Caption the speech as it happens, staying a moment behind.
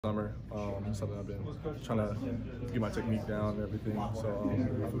Summer. Something I've been trying to get my technique down and everything. So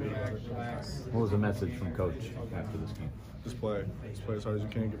what was the message from Coach after this game? just play as hard as you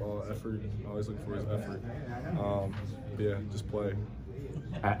can. Give all the effort. Always look for his effort. Yeah, just play.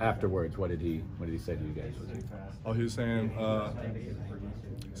 Afterwards, what did he say to you guys? Oh, he was saying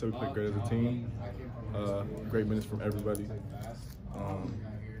so we played great as a team. Great minutes from everybody.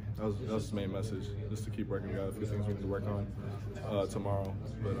 That was his main message, just to keep working. We got a few things we need to work on tomorrow.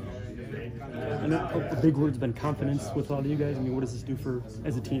 But I know a big word's been confidence with a lot of you guys. I mean, what does this do for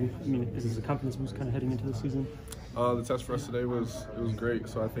as a team? I mean, is this a confidence boost kind of heading into the season? The test for us today was great.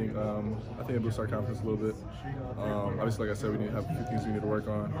 So I think it boosted our confidence a little bit. Obviously, like I said, we need to have a few things we need to work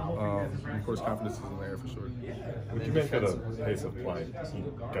on. Of course, confidence is in there for sure. What you make of the pace of play?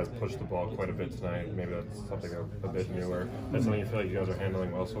 You guys pushed the ball quite a bit tonight. Maybe that's something a bit newer. That's something you feel like you guys are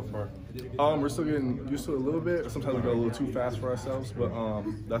handling well so far? We're still getting used to it a little bit. Sometimes we go a little too fast for ourselves, but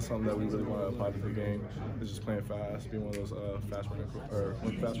that's something that we really want to apply to the game. Is just playing fast, being one of those fast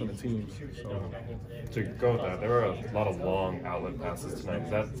running teams. So to go with that, there were a lot of long outlet passes tonight. Is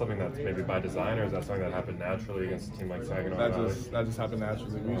that something that's maybe by design, or is that something that happened naturally against a team like Saginaw? That just happened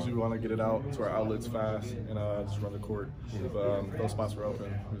naturally. We usually want to get it out to our outlets fast and just run the court. But those spots were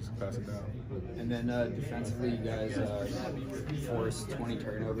open. We just pass it down. And then defensively, you guys forced 20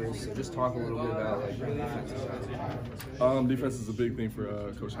 turnovers. So just talk a little bit about like the defensive side. Defense is a big thing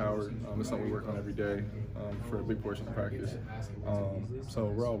for Coach Howard. It's something we work on every day for a big portion of practice. So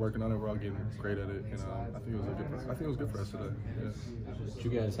we're all working on it. We're all getting great at it, and I think it was good for us today. Yeah. Did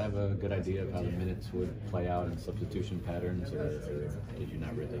you guys have a good idea of how the minutes would play out in substitution patterns, or did you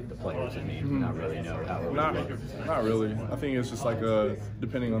not really, the players not really know how it would Not really. I think it's just like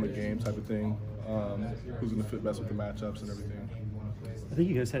depending on the game type of thing, who's going to fit best with the matchups and everything. I think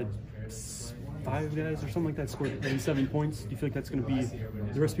you guys had 5 guys or something like that scored 87 points. Do you feel like that's going to be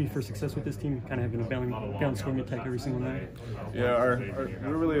the recipe for success with this team, kind of having a balanced scoring attack every single night? Yeah,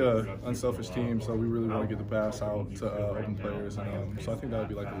 we're really an unselfish team, so we really want to get the pass out to open players, and so I think that would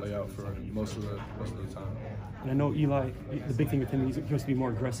be like a layout for most of the time. And I know Eli, the big thing with him, he wants to be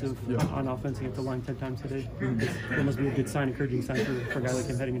more aggressive on offense. He hit the line 10 times today. That must be a good sign, encouraging sign for a guy like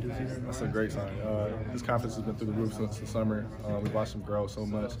him heading into the season. That's a great sign. His confidence has been through the roof since the summer. We've watched him grow so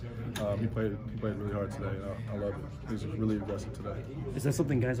much. He played really hard today. I love it. He was really aggressive today. Is that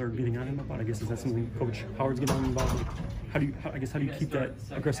something guys are getting on him about? I guess is that something Coach Howard's getting on him about? Like, how do you keep that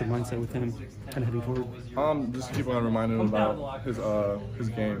aggressive mindset with him kind of heading forward? Just keep on reminding him about his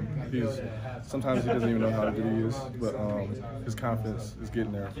game. Sometimes he doesn't even know how good he is, but his confidence is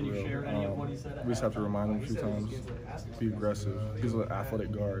getting there for real. We just have to remind him a few times. Be aggressive. He's an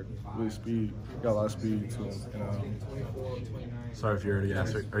athletic guard. Really speed. Got a lot of speed to him. Sorry if you already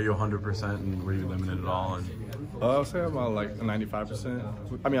asked. Are you 100% and were you limited at all? I would say I'm about like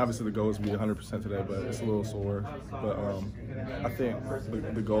 95%. I mean, obviously the goal is to be 100% today, but it's a little sore. But I think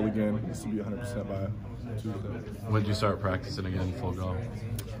the goal again is to be 100% by Tuesday. When did you start practicing again, full go?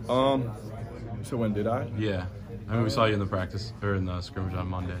 So when did I? Yeah. I mean, we saw you in the practice, or in the scrimmage on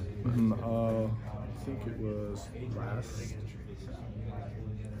Monday. I think it was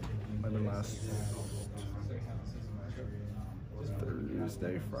last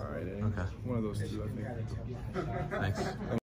Thursday, Friday. Okay. One of those two, I think. Thanks.